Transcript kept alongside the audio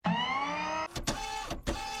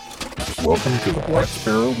Welcome to the Black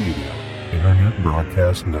Sparrow Media Internet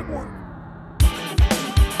Broadcast Network.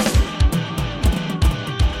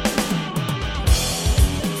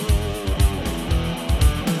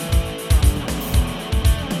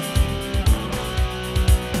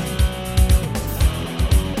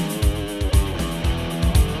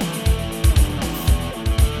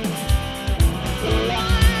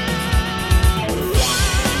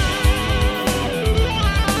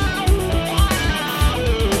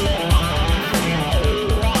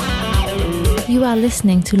 You are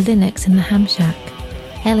listening to Linux in the Ham Shack.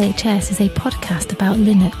 LHS is a podcast about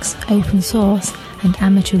Linux, open source, and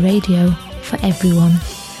amateur radio for everyone.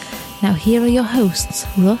 Now here are your hosts,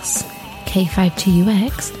 Russ,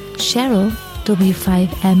 K52UX, Cheryl,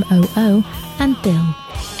 W5MOO, and Bill,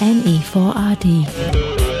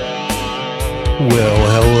 NE4RD.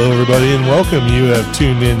 Well, hello everybody and welcome. You have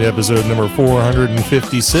tuned in to episode number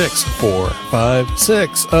 456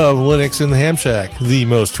 of Linux in the Ham Shack, the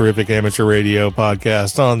most terrific amateur radio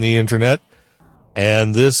podcast on the internet.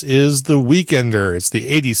 And this is the Weekender. It's the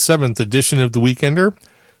 87th edition of the Weekender.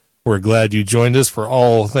 We're glad you joined us for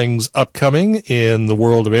all things upcoming in the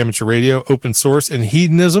world of amateur radio, open source, and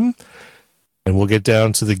hedonism. And we'll get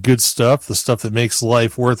down to the good stuff, the stuff that makes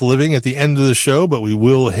life worth living at the end of the show, but we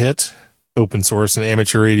will hit open source and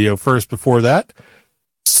amateur radio first before that,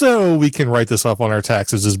 so we can write this off on our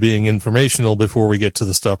taxes as being informational before we get to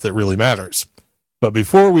the stuff that really matters. But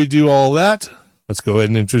before we do all that, let's go ahead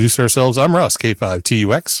and introduce ourselves. I'm Russ,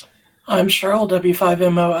 K5TUX. I'm Cheryl,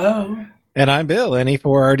 W5MOO. And I'm Bill,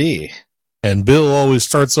 NE4RD. And Bill always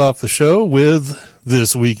starts off the show with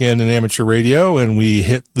This Weekend in Amateur Radio, and we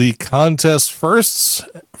hit the contest first.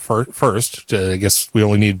 I guess we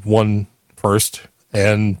only need one first.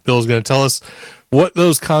 And Bill's going to tell us what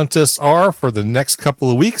those contests are for the next couple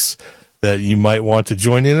of weeks that you might want to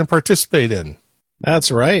join in and participate in. That's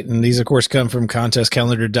right. And these, of course, come from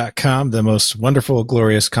contestcalendar.com, the most wonderful,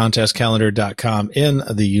 glorious contestcalendar.com in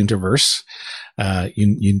the universe.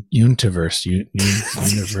 Universe.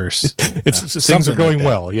 Things are going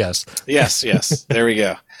well, yes. Yes. There we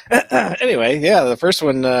go. Anyway, the first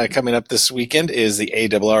one coming up this weekend is the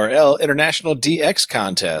ARRL International DX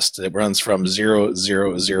Contest. It runs from 0000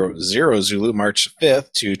 Zulu March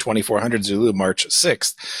 5th to 2400 Zulu March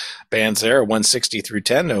 6th. Bands there are 160 through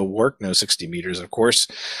 10, no work, no 60 meters, of course.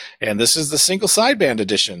 And this is the single sideband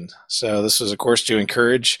edition. So this was, of course, to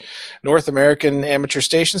encourage North American amateur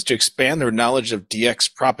stations to expand their knowledge of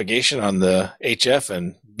DX propagation on the HF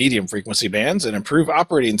and medium frequency bands and improve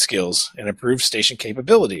operating skills and improve station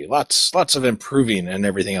capability. Lots of improving and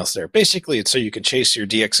everything else there. Basically, it's so you can chase your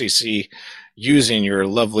DXCC using your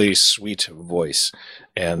lovely, sweet voice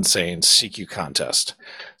and saying CQ contest.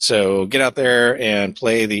 So get out there and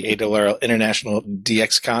play the ARRL International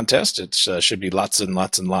DX Contest. It should be lots and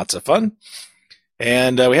lots and lots of fun.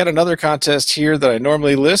 And we had another contest here that I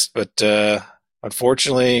normally list, but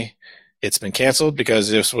unfortunately, it's been canceled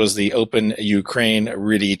because this was the Open Ukraine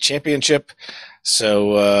RIDI Championship.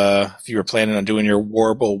 So if you were planning on doing your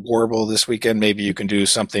warble this weekend, maybe you can do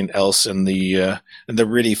something else in the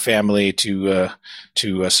RIDI family to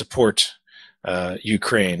support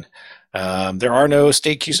Ukraine. There are no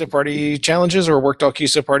state QSO party challenges or worked all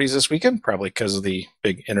QSO parties this weekend, probably because of the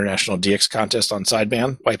big international DX contest on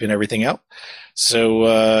sideband, wiping everything out.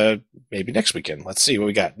 So maybe next weekend. Let's see what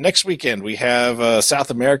we got. Next weekend, we have South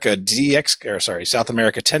America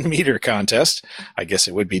 10 meter contest. I guess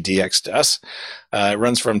it would be DX to us. It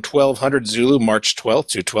runs from 1200 Zulu March 12th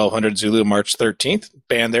to 1200 Zulu March 13th.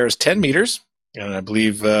 Band there is 10 meters. And I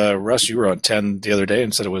believe, Russ, you were on 10 the other day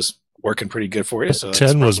and said it was working pretty good for you. So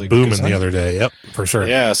 10 was booming the other day. Yep, for sure.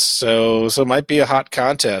 Yes. So it might be a hot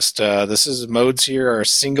contest. This is modes here are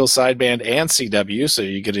single sideband and CW. So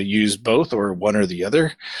you get to use both or one or the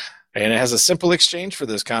other. And it has a simple exchange for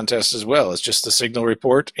this contest as well. It's just the signal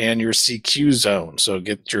report and your CQ zone. So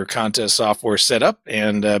get your contest software set up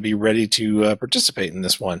and be ready to participate in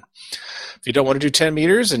this one. If you don't want to do 10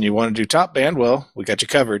 meters and you want to do top band, well, we got you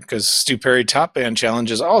covered because Stu Perry Top Band Challenge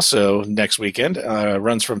is also next weekend.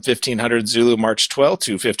 Runs from 1500 Zulu March 12th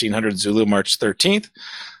to 1500 Zulu March 13th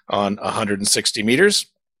on 160 meters.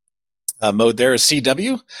 Mode there is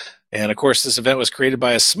CW. And, of course, this event was created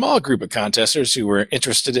by a small group of contesters who were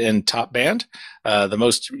interested in top band. The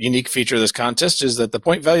most unique feature of this contest is that the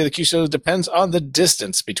point value of the QSO depends on the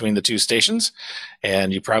distance between the two stations.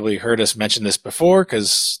 And you probably heard us mention this before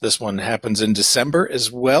because this one happens in December as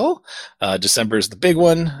well. December is the big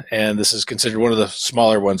one, and this is considered one of the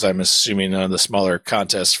smaller ones, I'm assuming, the smaller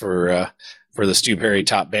contest for the Stu Perry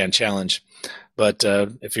Top Band Challenge. But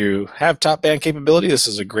if you have top band capability, this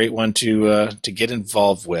is a great one to get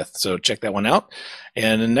involved with. So check that one out.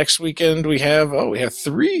 And then next weekend we have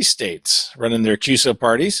 3 states running their QSO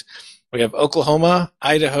parties. We have Oklahoma,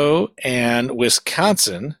 Idaho, and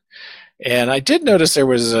Wisconsin. And I did notice there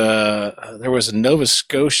was a Nova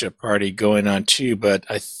Scotia party going on too, but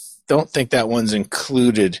I don't think that one's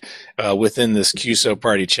included within this QSO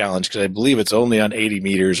party challenge because I believe it's only on 80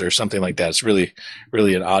 meters or something like that. It's really,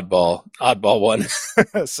 really an oddball one.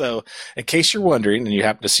 So in case you're wondering and you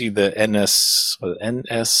happen to see the NS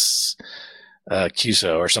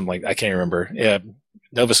QSO or something like that, I can't remember. Yeah,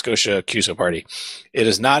 Nova Scotia QSO party. It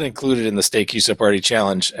is not included in the state QSO party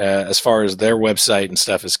challenge as far as their website and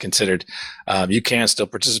stuff is considered. You can still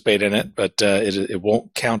participate in it, but it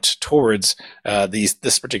won't count towards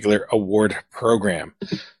this particular award program.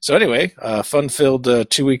 So anyway, fun-filled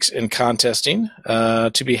 2 weeks in contesting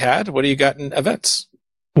to be had. What do you got in events?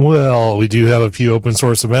 Well, we do have a few open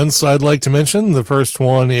source events I'd like to mention. The first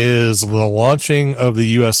one is the launching of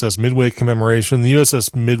the USS Midway commemoration. The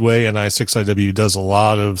USS Midway NI6IW does a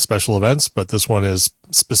lot of special events, but this one is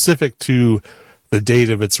specific to the date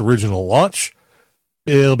of its original launch.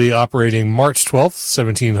 It'll be operating March 12th,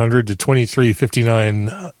 1700 to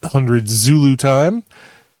 23:5900 Zulu time.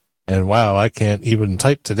 And wow, I can't even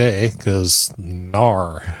type today because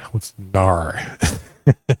NAR. What's NAR?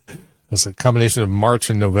 It's a combination of March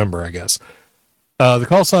and November, I guess. The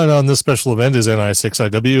call sign on this special event is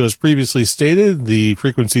NI6IW. As previously stated, the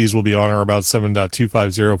frequencies will be on or about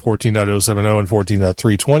 7.250, 14.070, and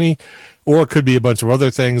 14.320, or it could be a bunch of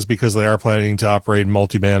other things because they are planning to operate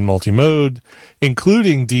multi-band, multi-mode,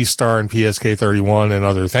 including D-Star and PSK-31 and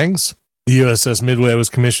other things. The USS Midway was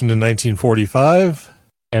commissioned in 1945,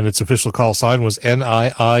 and its official call sign was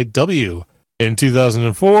NIIW. In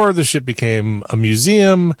 2004, the ship became a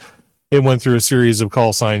museum. It went through a series of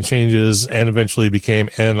call sign changes and eventually became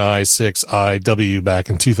NI6IW back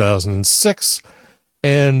in 2006.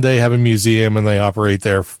 And they have a museum and they operate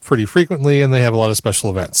there pretty frequently and they have a lot of special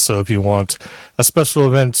events. So if you want a special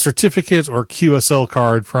event certificate or QSL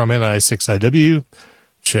card from NI6IW,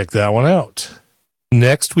 check that one out.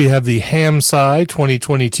 Next, we have the HAMSci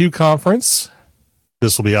 2022 conference.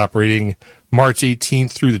 This will be operating March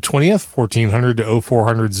 18th through the 20th, 1400 to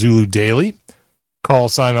 0400 Zulu daily. Call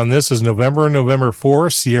sign on this is November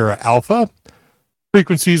 4, Sierra Alpha.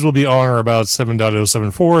 Frequencies will be on or about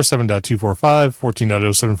 7.074, 7.245,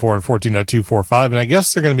 14.074, and 14.245. And I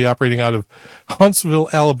guess they're going to be operating out of Huntsville,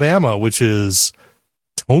 Alabama, which is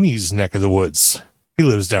Tony's neck of the woods. He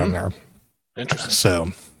lives down there. Interesting.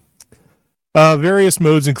 So, various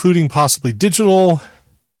modes, including possibly digital,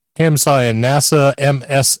 HAMSci and NASA,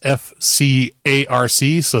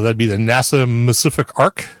 MSFCARC. So that'd be the NASA Pacific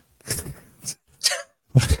Arc.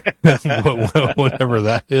 Whatever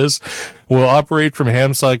that is, will operate from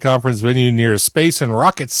HAMSci conference venue near Space and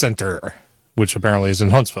Rocket Center, which apparently is in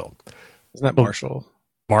Huntsville. Isn't that Marshall?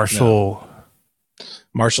 Marshall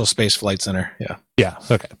Space Flight Center. Yeah. Yeah.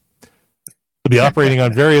 Okay. It'll be operating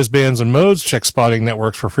on various bands and modes. Check spotting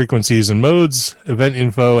networks for frequencies and modes. Event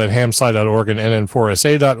info at hamsci.org and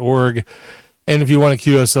nn4sa.org. And if you want a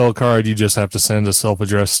QSL card, you just have to send a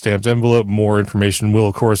self-addressed stamped envelope. More information will,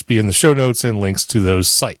 of course, be in the show notes and links to those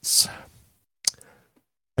sites.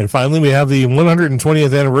 And finally, we have the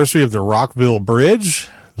 120th anniversary of the Rockville Bridge.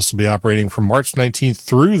 This will be operating from March 19th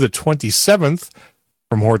through the 27th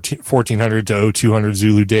from 1400 to 0200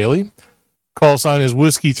 Zulu daily. Call sign is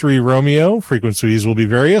Whiskey 3 Romeo. Frequencies will be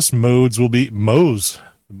various. Modes will be Mo's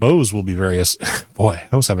will be various. Boy,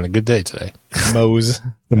 I was having a good day today. Mo's.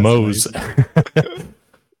 The Mo's.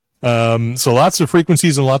 Nice. So lots of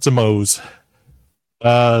frequencies and lots of Mo's.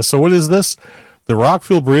 So what is this? The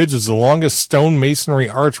Rockville Bridge is the longest stone masonry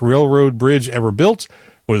arch railroad bridge ever built,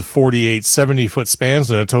 with 48 70-foot spans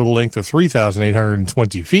and a total length of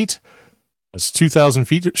 3,820 feet. That's 2,000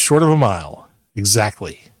 feet short of a mile.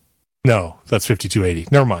 Exactly. No, that's 5,280.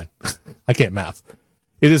 Never mind. I can't math.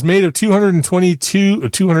 It is made of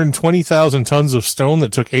 220,000 tons of stone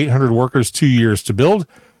that took 800 workers 2 years to build.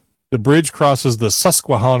 The bridge crosses the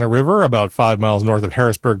Susquehanna River about 5 miles north of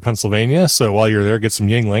Harrisburg, Pennsylvania. So while you're there, get some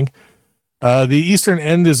Yingling. The eastern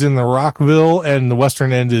end is in the Rockville, and the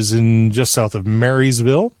western end is in just south of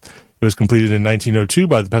Marysville. It was completed in 1902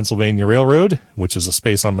 by the Pennsylvania Railroad, which is a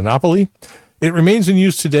space on monopoly. It remains in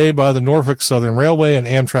use today by the Norfolk Southern Railway and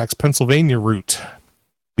Amtrak's Pennsylvania route.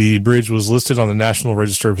 The bridge was listed on the National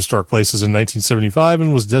Register of Historic Places in 1975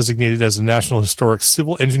 and was designated as a National Historic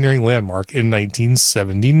Civil Engineering Landmark in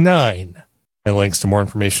 1979. And links to more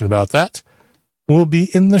information about that will be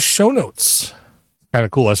in the show notes. Kind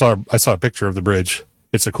of cool. I saw a picture of the bridge.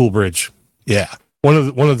 It's a cool bridge. Yeah. one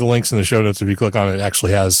of the links in the show notes, if you click on it,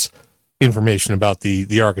 actually has information about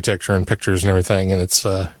the architecture and pictures and everything, and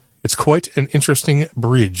it's quite an interesting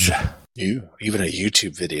bridge. Even a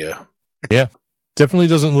YouTube video. Yeah, definitely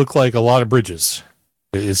doesn't look like a lot of bridges.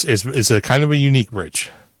 It's a kind of a unique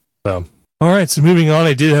bridge. So, all right. So moving on,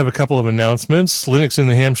 I did have a couple of announcements. Linux in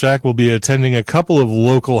the Ham Shack will be attending a couple of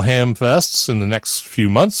local ham fests in the next few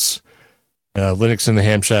months. Linux in the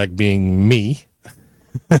Ham Shack being me,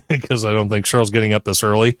 because I don't think Cheryl's getting up this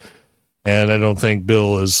early, and I don't think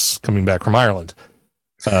Bill is coming back from Ireland,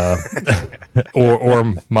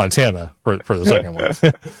 or Montana for the second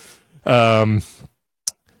one.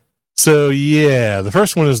 So yeah, the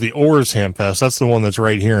first one is the Oars Hamfest. That's the one that's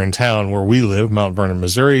right here in town where we live, Mount Vernon,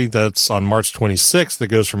 Missouri. That's on March 26th. That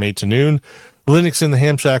goes from 8 to noon. Linux in the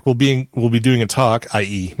Ham Shack will be doing a talk,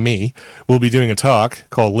 i.e. me, will be doing a talk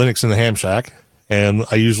called Linux in the Ham Shack. And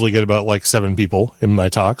I usually get about like 7 people in my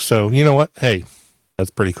talk. So you know what? Hey, that's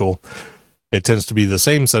pretty cool. It tends to be the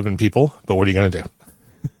same 7 people, but what are you going to do?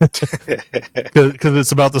 Because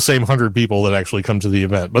it's about the same 100 people that actually come to the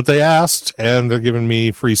event. But they asked, and they're giving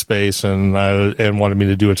me free space, and wanted me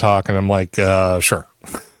to do a talk, and I'm like, sure.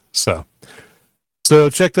 So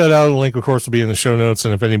check that out. The link, of course, will be in the show notes.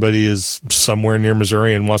 And if anybody is somewhere near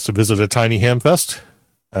Missouri and wants to visit a tiny ham fest,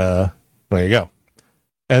 there you go.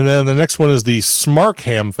 And then the next one is the SMARC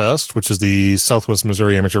Ham Fest, which is the Southwest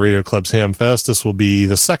Missouri Amateur Radio Club's Ham Fest. This will be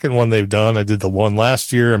the second one they've done. I did the one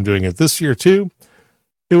last year. I'm doing it this year, too.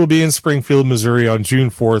 It will be in Springfield, Missouri on June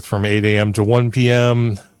 4th from 8 a.m. to 1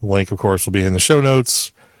 p.m. The link, of course, will be in the show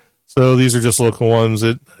notes. So these are just local ones.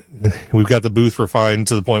 We've got the booth refined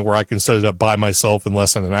to the point where I can set it up by myself in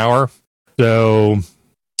less than an hour. So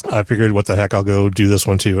I figured, what the heck, I'll go do this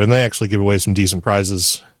one too. And they actually give away some decent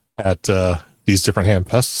prizes at these different ham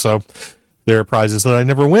fests. So there are prizes that I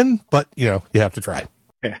never win, but, you have to try.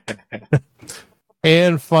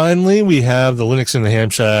 And finally, we have the Linux in the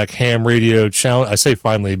Ham Shack Ham Radio Challenge. I say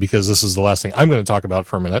finally because this is the last thing I'm going to talk about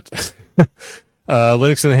for a minute.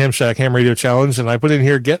 Linux in the Ham Shack Ham Radio Challenge. And I put in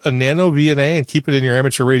here, get a Nano VNA and keep it in your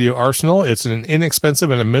amateur radio arsenal. It's an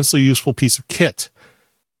inexpensive and immensely useful piece of kit.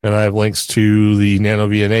 And I have links to the Nano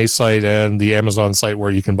VNA site and the Amazon site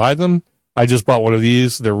where you can buy them. I just bought one of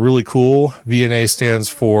these. They're really cool. VNA stands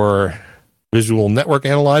for Visual Network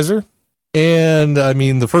Analyzer. And I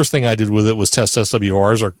mean, the first thing I did with it was test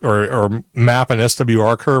SWRs or map an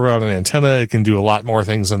SWR curve on an antenna. It can do a lot more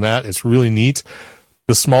things than that. It's really neat.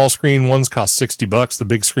 The small screen ones cost $60. The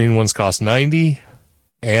big screen ones cost $90.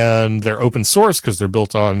 And they're open source because they're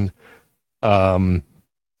built on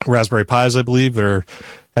Raspberry Pis, I believe. They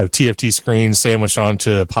have TFT screens sandwiched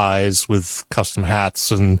onto Pis with custom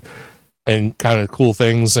hats and kind of cool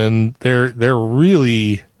things. And they're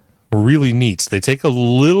really, really neat. They take a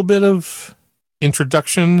little bit of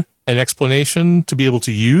introduction and explanation to be able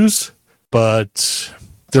to use, but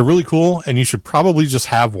they're really cool, and you should probably just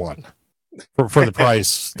have one for the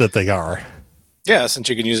price that they are. Yeah, since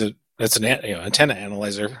you can use it, it's an antenna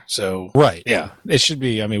analyzer. So right, yeah, it should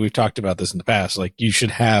be. I mean, we've talked about this in the past. Like, you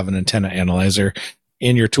should have an antenna analyzer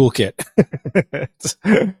in your toolkit. It's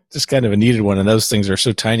just kind of a needed one, and those things are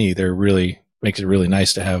so tiny. They're really makes it really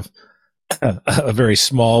nice to have a very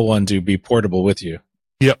small one to be portable with you.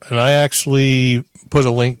 Yep, and I actually put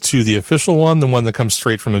a link to the official one, the one that comes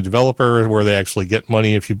straight from the developer, where they actually get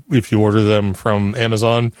money if you order them from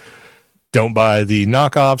Amazon. Don't buy the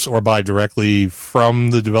knockoffs or buy directly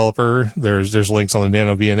from the developer. There's links on the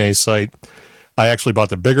Nano VNA site. I actually bought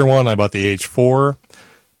the bigger one. I bought the H4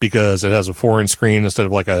 because it has a 4-inch screen instead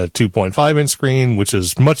of like a 2.5-inch screen, which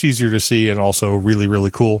is much easier to see and also really,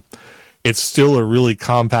 really cool. It's still a really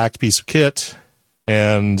compact piece of kit,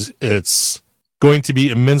 and it's going to be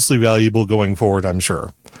immensely valuable going forward, I'm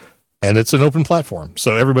sure. And it's an open platform,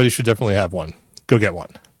 so everybody should definitely have one. Go get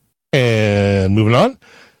one. And moving on,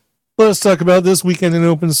 let's talk about this weekend in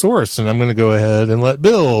open source, and I'm going to go ahead and let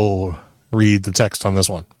Bill read the text on this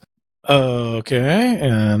one. Okay,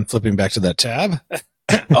 and flipping back to that tab.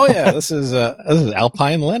 Oh yeah, this is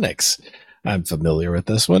Alpine Linux. I'm familiar with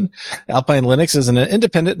this one. Alpine Linux is an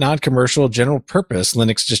independent, non-commercial, general-purpose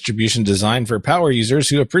Linux distribution designed for power users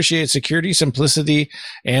who appreciate security, simplicity,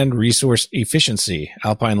 and resource efficiency.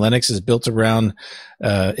 Alpine Linux is built around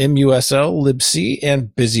MUSL, libc, and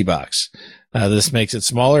BusyBox. This makes it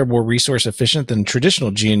smaller, more resource efficient than traditional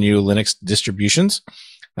GNU Linux distributions.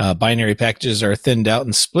 Binary packages are thinned out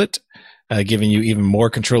and split, giving you even more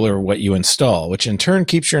control over what you install, which in turn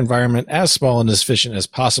keeps your environment as small and as efficient as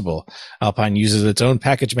possible. Alpine uses its own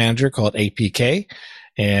package manager called APK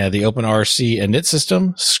and the OpenRC init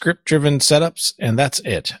system, script-driven setups, and that's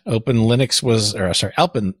it. Alpine Linux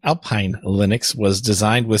was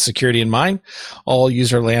designed with security in mind. All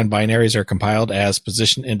user land binaries are compiled as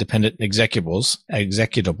position-independent executables,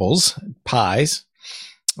 PIs.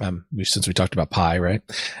 Since we talked about Pi, right?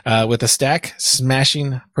 With a stack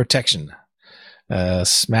smashing protection.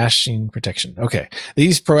 Okay.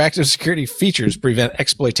 These proactive security features prevent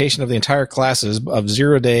exploitation of the entire classes of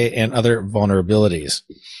zero-day and other vulnerabilities.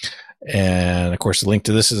 And of course, the link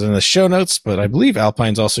to this is in the show notes, but I believe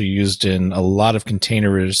Alpine's also used in a lot of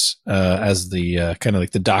containers, as the, kind of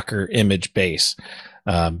like the Docker image base,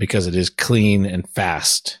 because it is clean and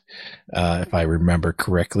fast, if I remember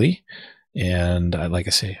correctly. And like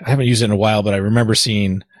I say, I haven't used it in a while, but I remember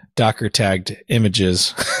seeing Docker tagged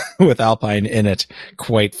images with Alpine in it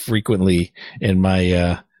quite frequently in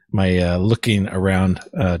my looking around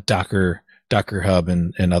Docker Hub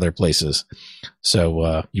and other places.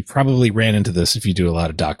 So you probably ran into this if you do a lot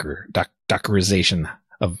of Dockerization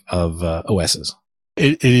of OSs.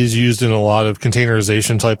 It is used in a lot of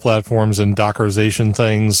containerization type platforms and Dockerization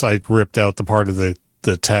things. I ripped out the part of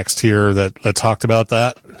the text here that talked about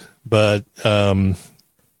that, but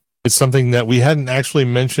it's something that we hadn't actually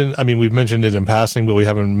mentioned. I mean, we've mentioned it in passing, but we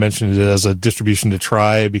haven't mentioned it as a distribution to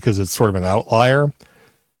try because it's sort of an outlier.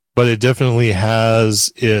 But it definitely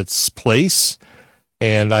has its place,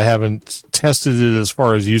 and I haven't tested it as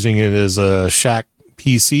far as using it as a Shack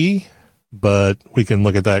PC, but we can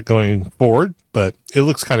look at that going forward. But it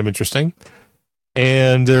looks kind of interesting.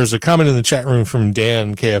 And there's a comment in the chat room from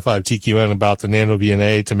Dan KF5TQN about the Nano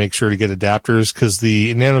VNA to make sure to get adapters, because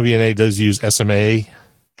the Nano VNA does use SMA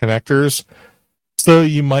connectors. So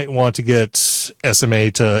you might want to get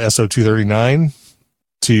SMA to SO239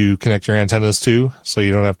 to connect your antennas to, so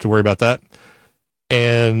you don't have to worry about that.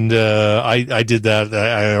 And I did that.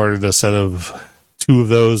 I ordered a set of 2 of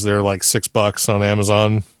those. They're like $6 on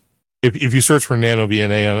Amazon. If you search for Nano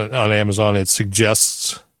VNA on Amazon, it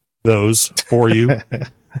suggests those for you.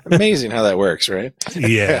 Amazing how that works, right?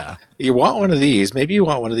 Yeah. You want one of these. Maybe you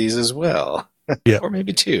want one of these as well. Yeah. Or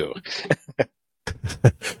maybe 2.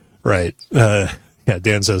 Right. Yeah,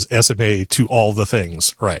 Dan says SMA to all the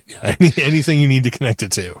things. Right. Anything you need to connect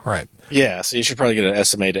it to. Right. Yeah, so you should probably get an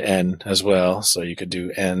SMA to N as well. So you could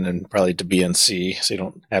do N and probably to B and C, so you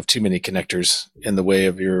don't have too many connectors in the way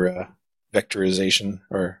of your vectorization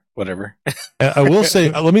or whatever. I will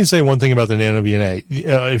say, let me say one thing about the Nano VNA.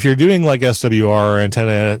 If you're doing like SWR or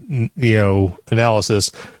antenna,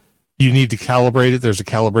 analysis, you need to calibrate it. There's a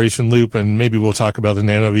calibration loop, and maybe we'll talk about the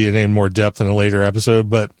Nano VNA in more depth in a later episode,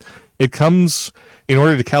 but it comes, in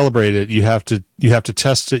order to calibrate it, you have to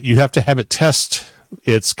test it. You have to have it test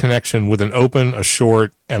its connection with an open, a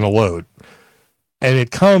short, and a load. And it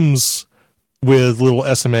comes with little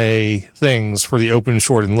SMA things for the open,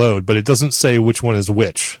 short, and load, but it doesn't say which one is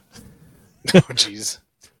which. Oh, jeez.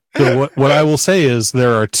 So what I will say is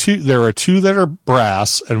there are two that are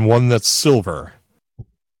brass and one that's silver.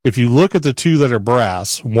 If you look at the 2 that are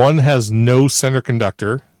brass, one has no center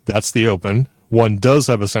conductor. That's the open. One does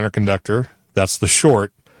have a center conductor. That's the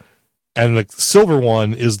short. And the silver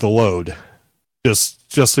one is the load.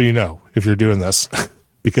 Just so you know, if you're doing this,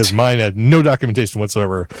 because mine had no documentation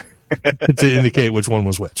whatsoever to indicate which one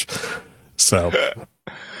was which. So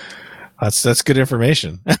that's good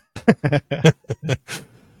information.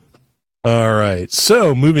 All right.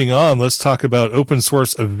 So moving on, let's talk about open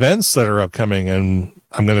source events that are upcoming. And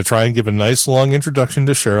I'm going to try and give a nice long introduction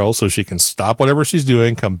to Cheryl so she can stop whatever she's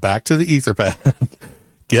doing, come back to the Etherpad,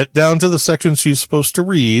 get down to the section she's supposed to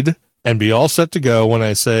read, and be all set to go when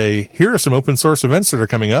I say, here are some open source events that are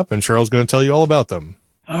coming up, and Cheryl's going to tell you all about them.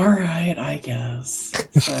 All right, I guess.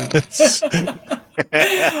 So,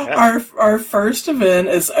 our first event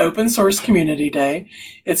is Open Source Community Day.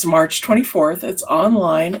 It's March 24th. It's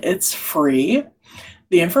online. It's free.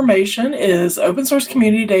 The information is Open Source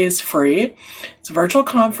Community Day is free. It's a virtual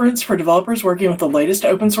conference for developers working with the latest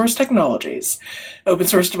open source technologies. Open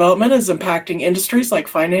source development is impacting industries like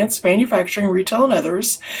finance, manufacturing, retail, and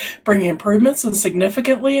others, bringing improvements and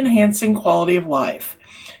significantly enhancing quality of life.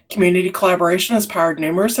 Community collaboration has powered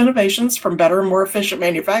numerous innovations, from better and more efficient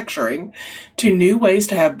manufacturing to new ways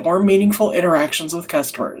to have more meaningful interactions with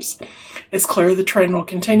customers. It's clear the trend will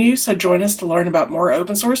continue, so join us to learn about more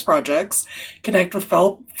open source projects, connect with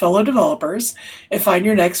fellow developers, and find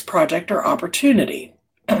your next project or opportunity.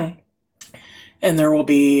 And there will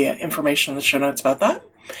be information in the show notes about that.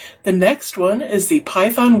 The next one is the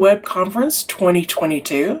Python Web Conference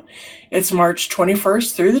 2022. It's March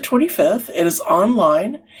 21st through the 25th. It is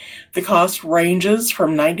online. The cost ranges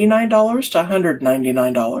from $99 to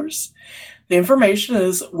 $199. The information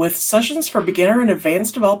is with sessions for beginner and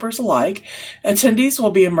advanced developers alike. Attendees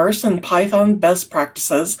will be immersed in Python best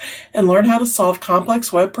practices and learn how to solve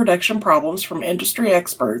complex web production problems from industry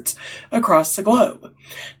experts across the globe.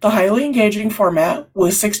 The highly engaging format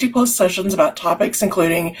with 60 plus sessions about topics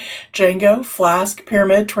including Django, Flask,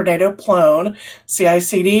 Pyramid, Tornado, Plone,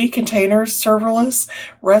 CI/CD, containers, serverless,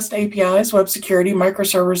 REST APIs, web security,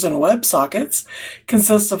 microservers, and WebSockets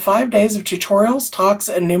consists of 5 days of tutorials, talks,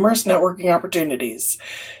 and numerous networking opportunities.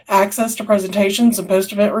 Access to presentations and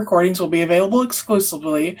post-event recordings will be available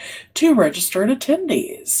exclusively to registered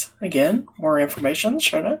attendees. Again, more information in the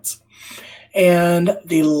show notes. And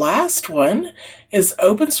the last one is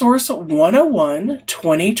Open Source 101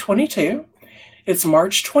 2022. It's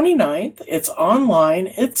March 29th. It's online.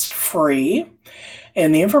 It's free.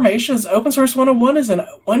 And the information is Open Source 101 is a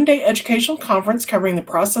one-day educational conference covering the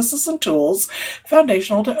processes and tools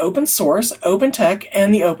foundational to open source, open tech,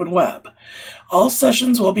 and the open web. All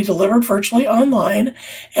sessions will be delivered virtually online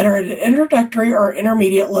and are at an introductory or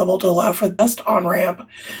intermediate level to allow for the best on-ramp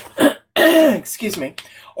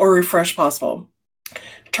or refresh possible.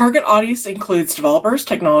 Target audience includes developers,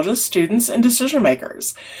 technologists, students, and decision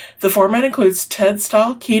makers. The format includes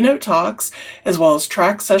TED-style keynote talks, as well as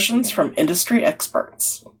track sessions from industry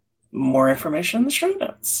experts. More information in the show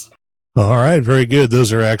notes. All right, very good.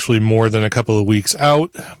 Those are actually more than a couple of weeks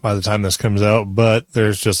out by the time this comes out, but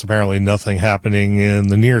there's just apparently nothing happening in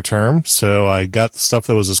the near term, so I got the stuff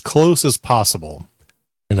that was as close as possible.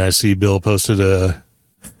 And I see Bill posted a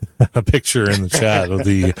picture in the chat of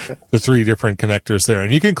the 3 different connectors there,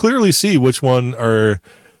 and you can clearly see which one are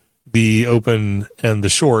the open and the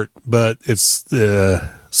short, but it's the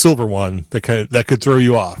silver one that could throw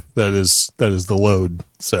you off. That is the load.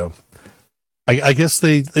 So I guess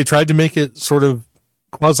they tried to make it sort of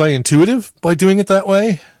quasi-intuitive by doing it that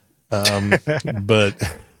way. But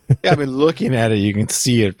yeah, I mean, looking at it, you can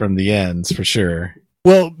see it from the ends for sure.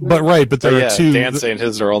 Well, but there are 2. Dan saying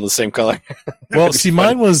his are all the same color. Well, see,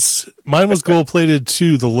 mine was gold plated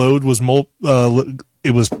too. The load was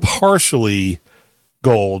it was partially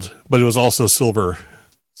gold, but it was also silver.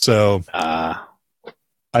 So,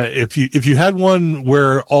 if you had one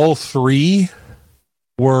where all 3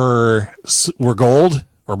 were gold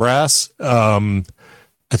or brass, I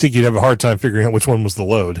think you'd have a hard time figuring out which one was the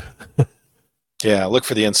load. Yeah, look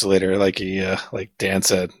for the insulator, like Dan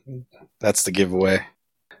said. That's the giveaway.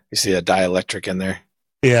 You see a dielectric in there.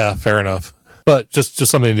 Yeah, fair enough. But just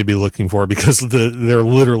something to be looking for, because there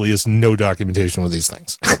literally is no documentation with these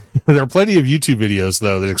things. There are plenty of YouTube videos,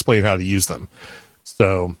 though, that explain how to use them.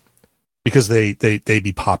 So, because they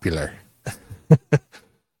be popular.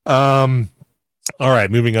 All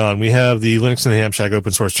right, moving on. We have the Linux in the Ham Shack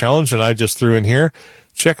Open Source Challenge, and I just threw in here.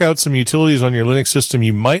 Check out some utilities on your Linux system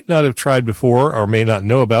you might not have tried before or may not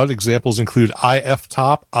know about. Examples include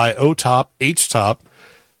iftop, iotop, htop,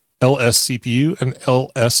 lscpu, and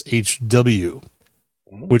lshw,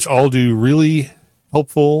 which all do really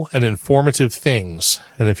helpful and informative things.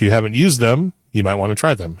 And if you haven't used them, you might want to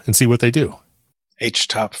try them and see what they do.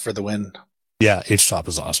 Htop for the win. Yeah, htop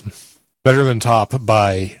is awesome. Better than top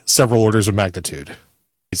by several orders of magnitude.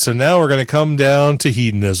 So now we're going to come down to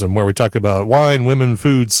hedonism, where we talk about wine, women,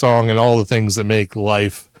 food, song, and all the things that make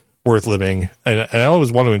life worth living. And I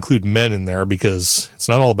always want to include men in there, because it's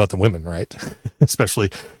not all about the women, right?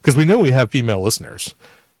 Especially because we know we have female listeners.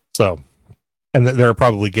 So, and there are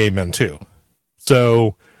probably gay men too.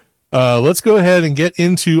 So let's go ahead and get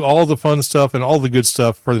into all the fun stuff and all the good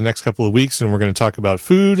stuff for the next couple of weeks. And we're going to talk about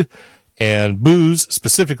food and booze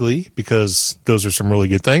specifically, because those are some really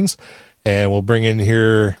good things. And we'll bring in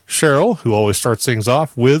here Cheryl, who always starts things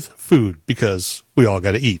off with food, because we all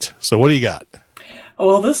got to eat. So what do you got?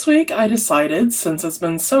 Well, this week I decided, since it's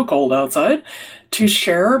been so cold outside, to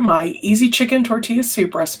share my easy chicken tortilla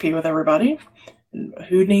soup recipe with everybody.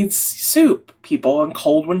 Who needs soup, people, on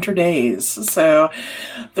cold winter days? So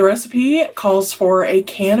the recipe calls for a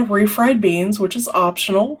can of refried beans, which is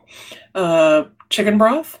optional, chicken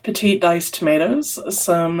broth, petite diced tomatoes,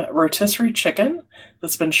 some rotisserie chicken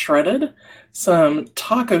that's been shredded, some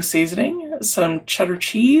taco seasoning, some cheddar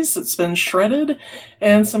cheese that's been shredded,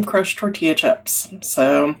 and some crushed tortilla chips.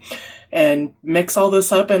 So, and mix all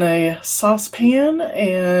this up in a saucepan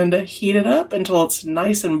and heat it up until it's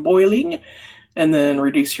nice and boiling, and then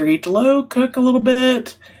reduce your heat to low, cook a little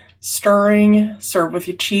bit, stirring, serve with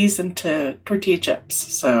your cheese and tortilla chips.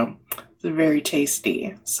 So it's very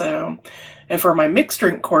tasty. So, and for my mixed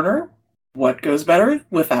drink corner, what goes better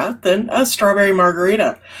with that than a strawberry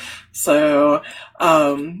margarita? So,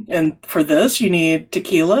 and for this, you need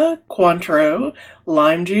tequila, Cointreau,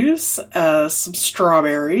 lime juice, some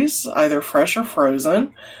strawberries, either fresh or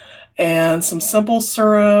frozen, and some simple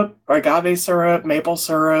syrup, agave syrup, maple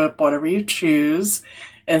syrup, whatever you choose,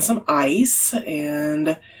 and some ice.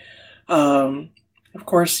 And, of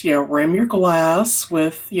course, rim your glass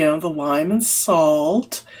with, the lime and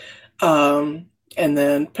salt. And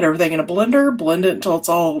then put everything in a blender, blend it until it's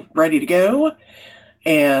all ready to go,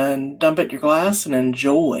 and dump it in your glass and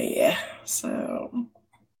enjoy. So...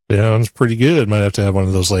 Sounds pretty good. Might have to have one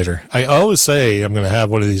of those later. I always say I'm going to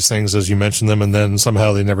have one of these things as you mention them, and then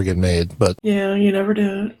somehow they never get made. But yeah, you never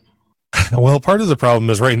do. Well, part of the problem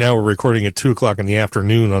is right now we're recording at 2:00 in the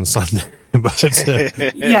afternoon on Sunday.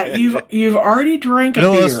 But yeah, you've already drank a beer.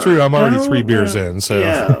 No, that's true. I'm already 3 beers in, so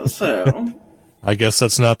yeah, so I guess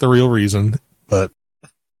that's not the real reason. But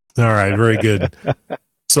all right, very good.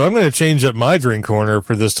 So I'm going to change up my drink corner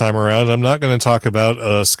for this time around. I'm not going to talk about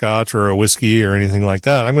a scotch or a whiskey or anything like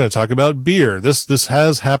that. I'm going to talk about beer. This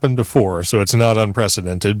has happened before, so it's not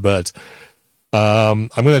unprecedented. But I'm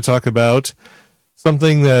going to talk about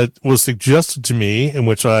something that was suggested to me, in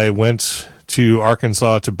which I went to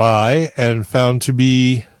Arkansas to buy and found to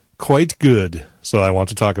be quite good. So I want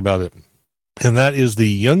to talk about it. And that is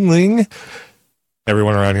the Yuengling.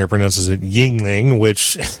 Everyone around here pronounces it Yingling,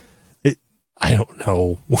 which... I don't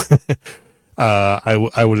know.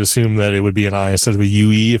 I would assume that it would be an I instead of a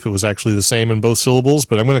UE if it was actually the same in both syllables,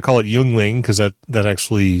 but I'm going to call it Yuengling because that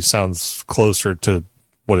actually sounds closer to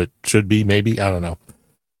what it should be, maybe. I don't know.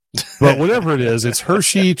 But whatever it is, it's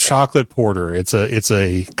Hershey Chocolate Porter. It's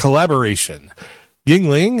a collaboration.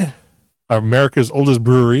 Yuengling, America's oldest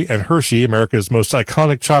brewery, and Hershey, America's most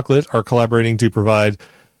iconic chocolate, are collaborating to provide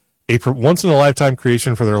a once-in-a-lifetime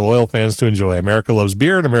creation for their loyal fans to enjoy. America loves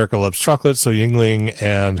beer and America loves chocolate, so Yuengling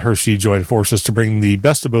and Hershey joined forces to bring the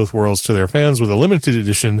best of both worlds to their fans with a limited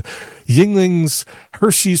edition Yuengling's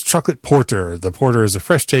Hershey's Chocolate Porter. The porter is a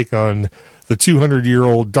fresh take on the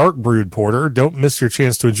 200-year-old dark brewed porter. Don't miss your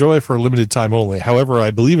chance to enjoy for a limited time only. However,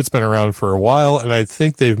 I believe it's been around for a while, and I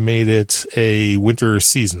think they've made it a winter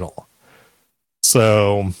seasonal.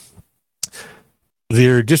 So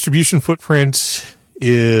their distribution footprint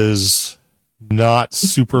is not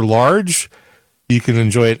super large. You can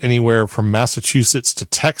enjoy it anywhere from Massachusetts to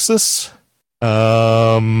Texas.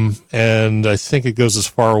 And I think it goes as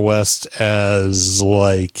far west as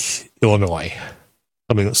like Illinois.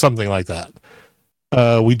 Something like that.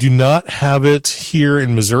 We do not have it here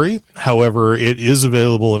in Missouri. However, it is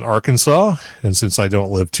available in Arkansas. And since I don't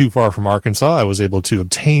live too far from Arkansas, I was able to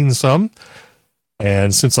obtain some.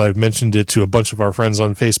 And since I've mentioned it to a bunch of our friends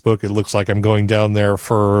on Facebook, it looks like I'm going down there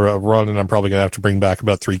for a run, and I'm probably going to have to bring back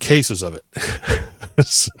about 3 cases of it.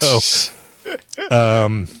 So,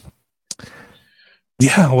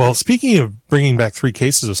 yeah, well, speaking of bringing back 3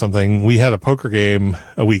 cases of something, we had a poker game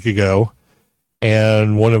a week ago,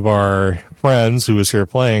 and one of our friends who was here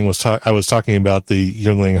playing I was talking about the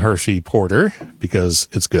Yuengling Hershey Porter because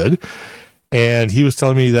it's good. And he was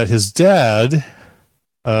telling me that his dad...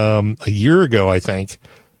 a year ago, I think,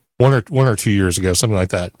 one or 2 years ago, something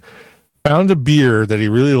like that, found a beer that he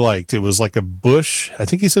really liked. It was like a Bush. I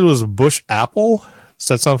think he said it was a Bush Apple. Does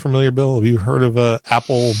that sound familiar, Bill? Have you heard of a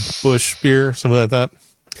Apple Bush beer, something like that?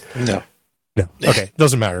 No. Okay,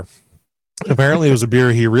 doesn't matter. Apparently, it was a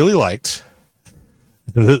beer he really liked.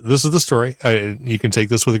 This is the story. You can take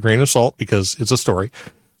this with a grain of salt because it's a story,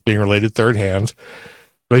 being related third hand.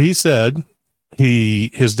 But he said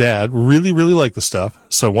his dad really, really liked the stuff.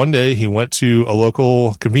 So one day he went to a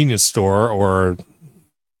local convenience store or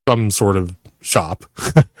some sort of shop,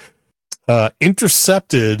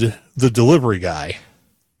 intercepted the delivery guy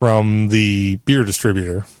from the beer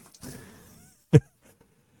distributor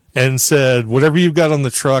and said, whatever you've got on the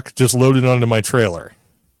truck, just load it onto my trailer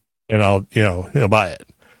and I'll buy it.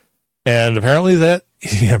 And apparently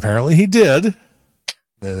he did.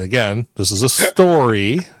 And again, this is a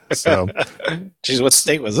story. So, geez, what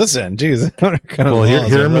state was this in? Geez, well,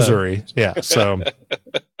 here in Missouri, yeah. So,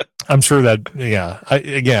 I'm sure that, yeah.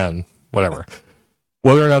 Again, whatever.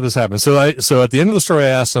 Whether or not this happened. So at the end of the story, I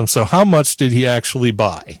asked him, so how much did he actually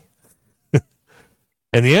buy?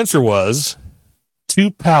 And the answer was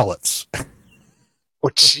 2 pallets. Oh,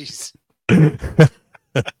 jeez.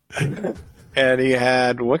 And he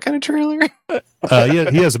had what kind of trailer?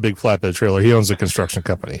 He has a big flatbed trailer. He owns a construction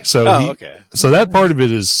company. So okay. So that part of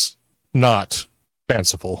it is not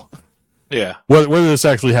fanciful. Yeah. Whether this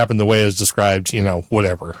actually happened the way it's described,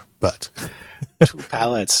 whatever. But 2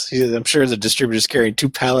 pallets. I'm sure the distributor's carrying 2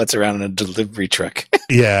 pallets around in a delivery truck.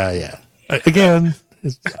 Yeah. Again,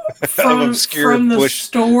 from the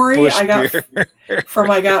story I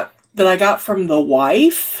got that I got from the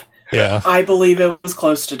wife. Yeah. I believe it was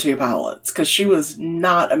close to 2 pallets because she was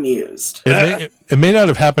not amused. It may not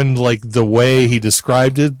have happened like the way he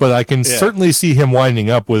described it, but I can certainly see him winding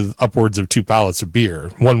up with upwards of 2 pallets of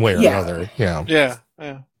beer, one way or another. Yeah.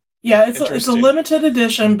 Yeah. Yeah, it's a limited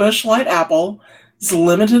edition Busch Light apple. It's a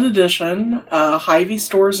limited edition. Hy-Vee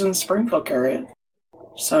stores in Springfield area.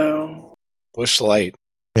 So Busch Light.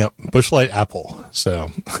 Yep, Busch Light apple.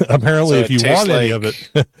 So apparently, if you want any of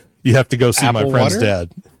it, you have to go see my friend's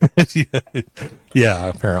dad. Yeah,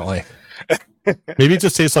 apparently. Maybe it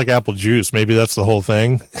just tastes like apple juice. Maybe that's the whole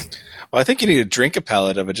thing. Well, I think you need to drink a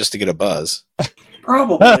pallet of it just to get a buzz.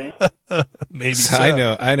 Probably. Maybe so.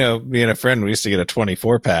 I know. Me and a friend, we used to get a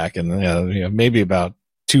 24-pack, and maybe about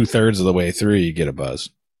 2/3 of the way through, you get a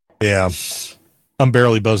buzz. Yeah, I'm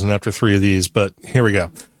barely buzzing after 3 of these, but here we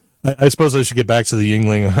go. I suppose I should get back to the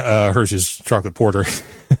Yuengling Hershey's chocolate porter.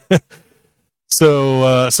 So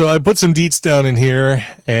I put some deets down in here,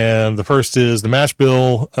 and the first is the mash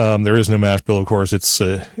bill. There is no mash bill, of course.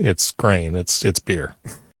 It's grain. It's beer.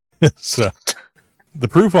 So the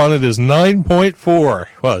proof on it is 9.4.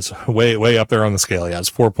 Well, it's way up there on the scale. Yeah,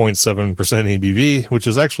 it's 4.7% ABV, which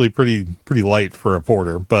is actually pretty light for a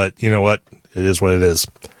porter. But you know what? It is what it is.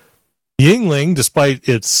 Yuengling, despite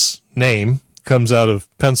its name, comes out of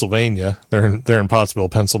Pennsylvania. They're in Pottsville,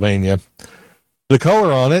 Pennsylvania. The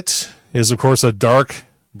color on it is, of course, a dark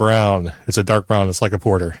brown. It's a dark brown. It's like a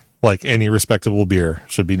porter, like any respectable beer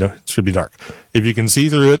should be dark. If you can see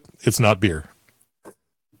through it, it's not beer.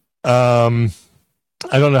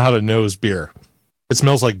 I don't know how to nose beer. It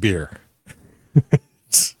smells like beer.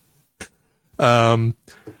 The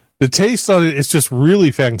taste on it is just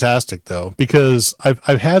really fantastic, though, because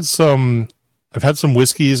I've had some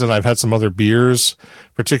whiskeys and I've had some other beers,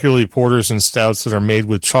 particularly porters and stouts that are made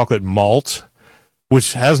with chocolate malt,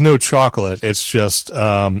 which has no chocolate. It's just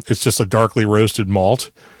a darkly roasted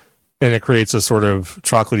malt, and it creates a sort of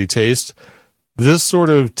chocolatey taste. This sort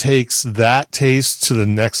of takes that taste to the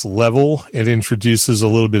next level. It introduces a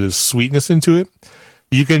little bit of sweetness into it.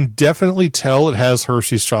 You can definitely tell it has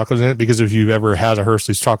Hershey's chocolate in it, because if you've ever had a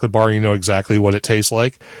Hershey's chocolate bar, you know exactly what it tastes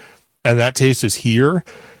like. And that taste is here,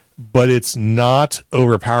 but it's not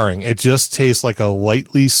overpowering. It just tastes like a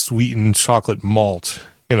lightly sweetened chocolate malt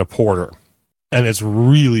in a porter. And it's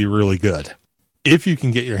really, really good. If you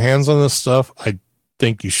can get your hands on this stuff, I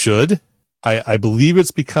think you should. I believe it's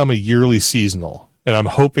become a yearly seasonal, and I'm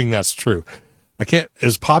hoping that's true.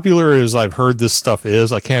 As popular as I've heard this stuff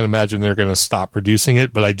is, I can't imagine they're going to stop producing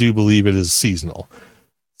it, but I do believe it is seasonal.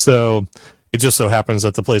 So it just so happens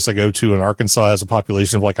that the place I go to in Arkansas has a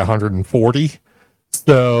population of like 140.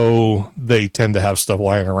 So they tend to have stuff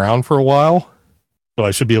lying around for a while. So I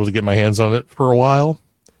should be able to get my hands on it for a while.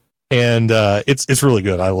 And it's really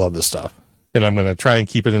good. I love this stuff. And I'm going to try and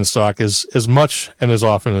keep it in stock as much and as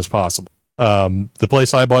often as possible. The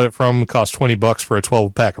place I bought it from cost $20 for a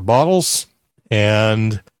 12-pack of bottles.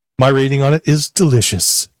 And my rating on it is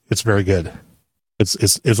delicious. It's very good.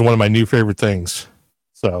 It's one of my new favorite things.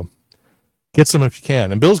 So get some if you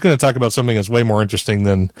can. And Bill's going to talk about something that's way more interesting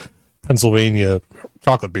than Pennsylvania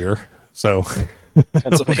chocolate beer. So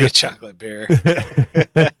Pennsylvania chocolate beer.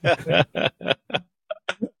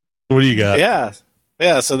 What do you got? Yeah.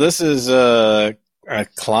 So this is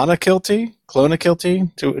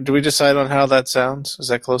Clonakilty. Do we decide on how that sounds? Is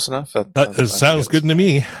that close enough? It sounds good to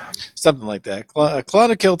me. Something like that.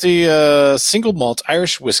 Clonakilty single malt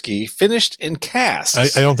Irish whiskey, finished in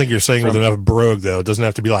casks. I don't think you're saying with enough brogue, though. It doesn't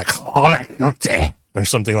have to be like Clonakilty or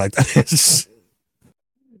something like that.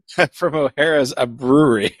 From O'Hara's a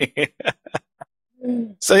brewery.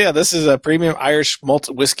 So yeah, this is a premium Irish malt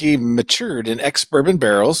whiskey matured in ex-bourbon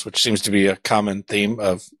barrels, which seems to be a common theme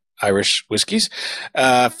of Irish whiskeys,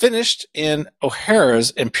 finished in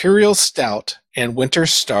O'Hara's Imperial Stout and Winter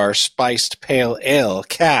Star Spiced Pale Ale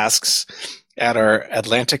casks at our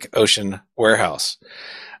Atlantic Ocean warehouse.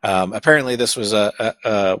 Apparently, this was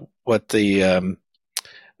what the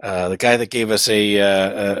guy that gave us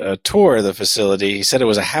a tour of the facility, he said it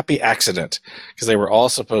was a happy accident because they were all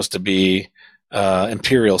supposed to be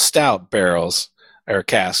Imperial Stout barrels or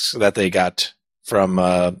casks that they got from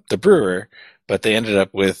the brewer, but they ended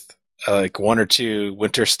up with like 1 or 2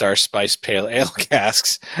 Winter Star Spiced Pale Ale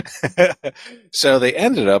casks. So they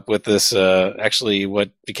ended up with this actually what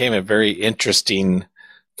became a very interesting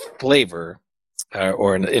flavor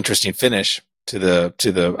or an interesting finish to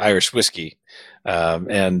the Irish whiskey.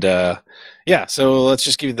 Yeah, so let's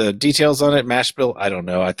just give you the details on it. Mash bill, I don't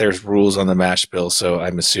know. There's rules on the mash bill, so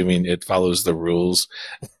I'm assuming it follows the rules.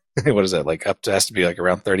 what is that, like up to, has to be like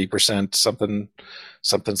around 30%, something.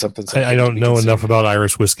 I don't know enough about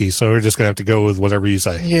Irish whiskey, so we're just going to have to go with whatever you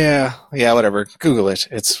say. Yeah, whatever. Google it.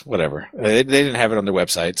 It's whatever. They didn't have it on their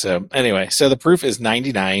website. So anyway, so the proof is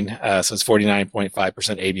 99, so it's 49.5%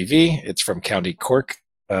 ABV. It's from County Cork,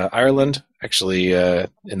 Ireland, actually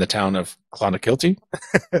in the town of Clonakilty.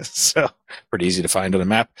 So pretty easy to find on a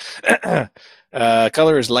map.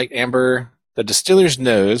 Color is light amber. The distiller's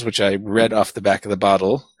nose, which I read off the back of the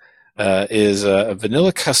bottle, is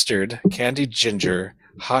vanilla custard, candied ginger,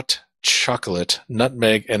 hot chocolate,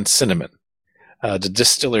 nutmeg, and cinnamon. The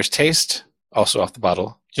distiller's taste, also off the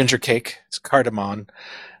bottle, ginger cake, cardamom,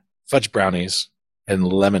 fudge brownies, and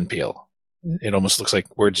lemon peel. It almost looks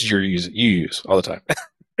like words you use all the time.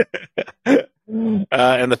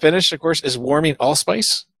 And the finish, of course, is warming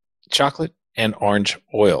allspice, chocolate, and orange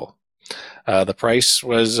oil. The price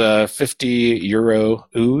was 50 euro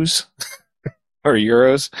ooze. Or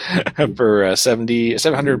euros for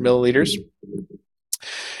 700 milliliters.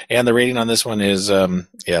 And the rating on this one is,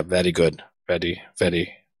 very good. Very,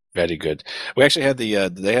 very, very good. We actually had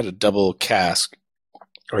they had a double cask,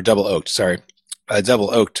 or double oaked, a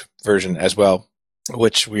double oaked version as well,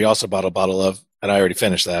 which we also bought a bottle of, and I already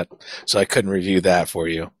finished that, so I couldn't review that for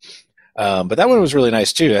you. But that one was really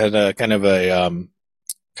nice too. It had a kind of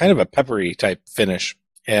a peppery type finish.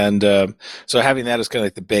 And so having that as kind of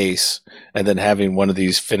like the base, and then having one of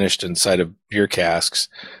these finished inside of beer casks,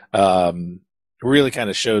 really kind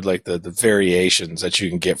of showed like the variations that you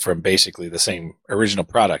can get from basically the same original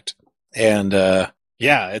product. And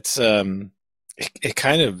it's it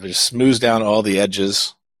kind of just smooths down all the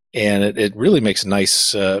edges, and it really makes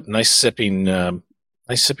nice sipping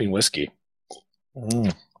whiskey.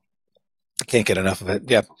 I can't get enough of it.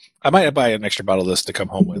 Yeah. I might buy an extra bottle of this to come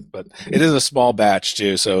home with, but it is a small batch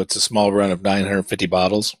too, so it's a small run of 950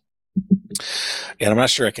 bottles. And I'm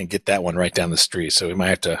not sure I can get that one right down the street, so we might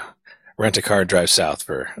have to rent a car and drive south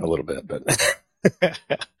for a little bit, but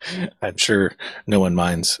I'm sure no one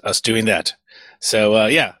minds us doing that. So,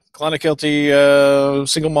 Clonakilty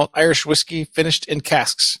single malt Irish whiskey finished in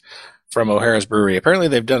casks from O'Hara's Brewery. Apparently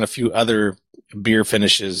they've done a few other beer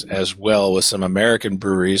finishes as well with some American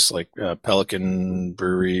breweries like Pelican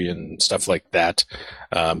Brewery and stuff like that.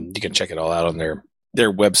 You can check it all out on their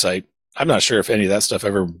website. I'm not sure if any of that stuff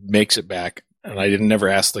ever makes it back, and I never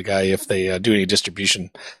asked the guy if they do any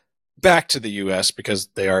distribution back to the U.S. because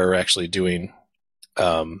they are actually doing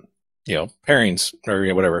pairings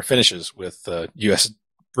or whatever finishes with U.S.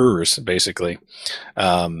 brewers basically.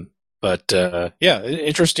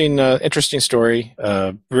 Interesting story.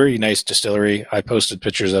 Very nice distillery. I posted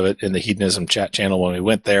pictures of it in the Hedonism chat channel when we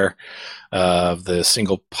went there, of the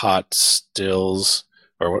single pot stills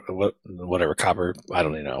or whatever, copper. I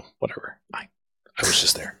don't even know, whatever. I was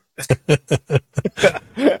just there.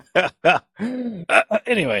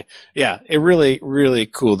 Anyway, it really, really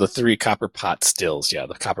cool. The 3 copper pot stills. Yeah,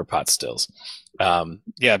 the copper pot stills.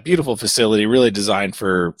 Beautiful facility, really designed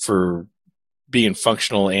for being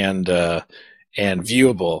functional and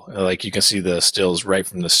viewable. Like you can see the stills right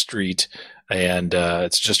from the street, and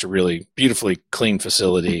it's just a really beautifully clean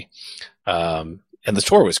facility. And the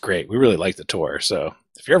tour was great. We really liked the tour. So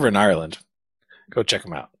if you're ever in Ireland, go check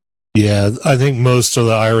them out. Yeah, I think most of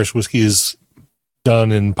the Irish whiskey is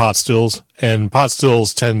done in pot stills, and pot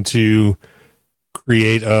stills tend to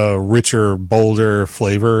create a richer, bolder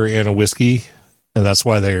flavor in a whiskey, and that's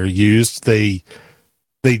why they are used. They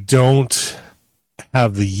don't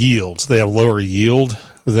have the yield. They have lower yield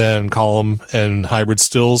than column and hybrid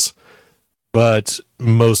stills, but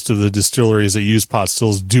most of the distilleries that use pot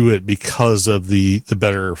stills do it because of the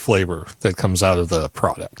better flavor that comes out of the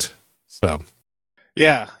product. So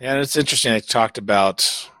yeah, it's interesting. They talked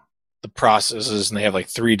about the processes, and they have like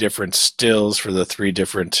 3 different stills for the 3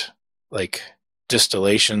 different like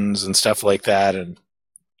distillations and stuff like that, and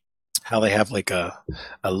how they have like a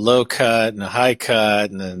low cut and a high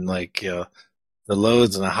cut, and then like the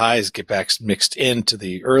lows and the highs get back mixed into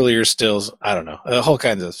the earlier stills. I don't know, a whole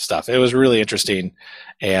kinds of stuff. It was really interesting,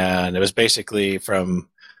 and it was basically from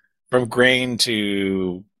grain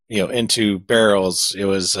to into barrels. It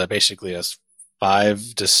was basically a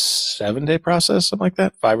 5 to 7 day process, something like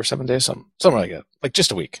that. 5 or 7 days, something like that. Like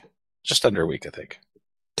just a week, just under a week, I think.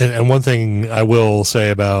 And one thing I will say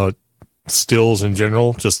about stills in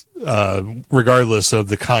general, just regardless of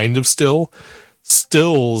the kind of still,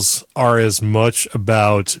 stills are as much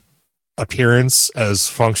about appearance as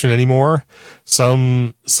function anymore.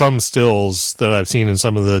 Some stills that I've seen in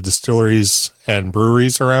some of the distilleries and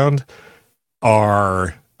breweries around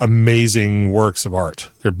are amazing works of art.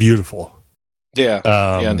 They're beautiful.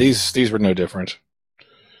 Yeah. These were no different.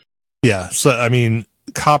 Yeah. So, I mean,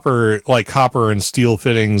 copper and steel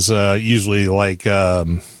fittings, usually like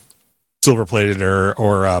silver plated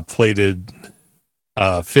or plated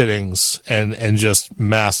fittings, and just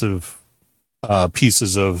massive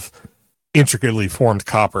pieces of intricately formed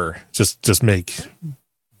copper just make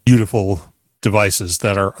beautiful devices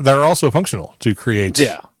that are also functional to create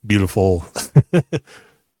beautiful.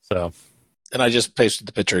 So, and I just pasted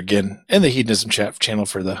the picture again in the Hedonism chat channel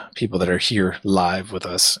for the people that are here live with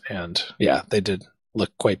us, and yeah, they did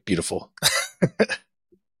look quite beautiful.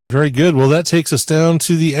 Very good. Well, that takes us down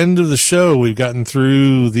to the end of the show. We've gotten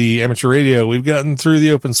through the amateur radio, we've gotten through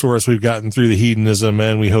the open source, we've gotten through the hedonism,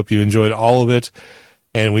 and we hope you enjoyed all of it.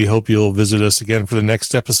 And we hope you'll visit us again for the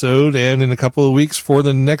next episode and in a couple of weeks for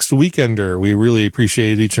the next Weekender. We really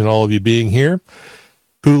appreciate each and all of you being here.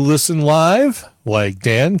 Who listen live, like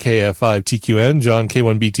Dan, KF5TQN, John,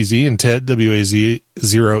 K1BTZ, and Ted,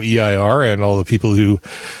 WAZ0EIR, and all the people who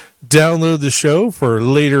download the show for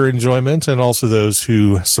later enjoyment, and also those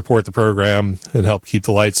who support the program and help keep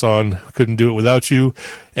the lights on. Couldn't do it without you,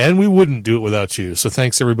 and we wouldn't do it without you. So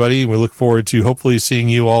thanks, everybody. We look forward to hopefully seeing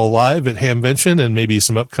you all live at Hamvention and maybe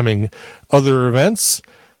some upcoming other events.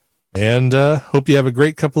 And hope you have a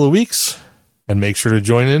great couple of weeks, and make sure to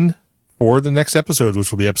join in for the next episode,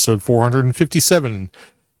 which will be episode 457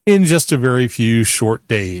 in just a very few short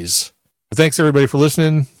days. But thanks, everybody, for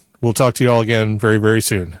listening. We'll talk to you all again very, very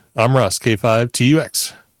soon. I'm Russ,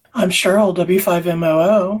 K5TUX. I'm Cheryl,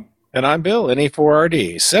 W5MOO. And I'm Bill,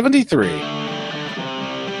 NE4RD73.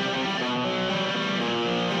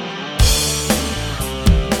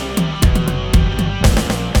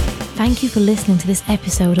 Thank you for listening to this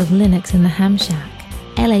episode of Linux in the Ham Shack.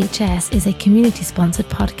 LHS is a community-sponsored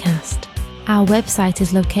podcast. Our website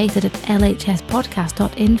is located at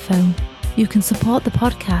lhspodcast.info. You can support the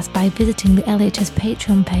podcast by visiting the LHS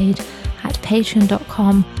Patreon page at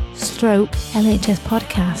patreon.com/LHS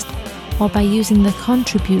podcast, or by using the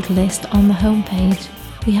contribute list on the homepage.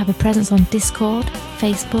 We have a presence on Discord,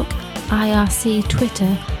 Facebook, IRC,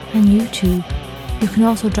 Twitter, and YouTube. You can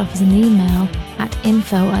also drop us an email at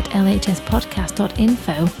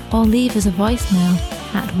info@lhspodcast.info, or leave us a voicemail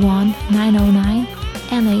at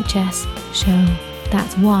 1-909-LHS-SHOW.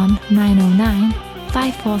 That's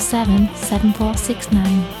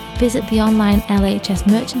 1-909-547-7469. Visit the online LHS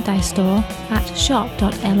merchandise store at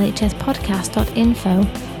shop.lhspodcast.info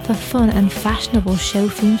for fun and fashionable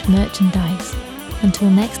show-themed merchandise.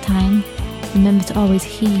 Until next time, remember to always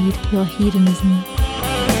heed your hedonism.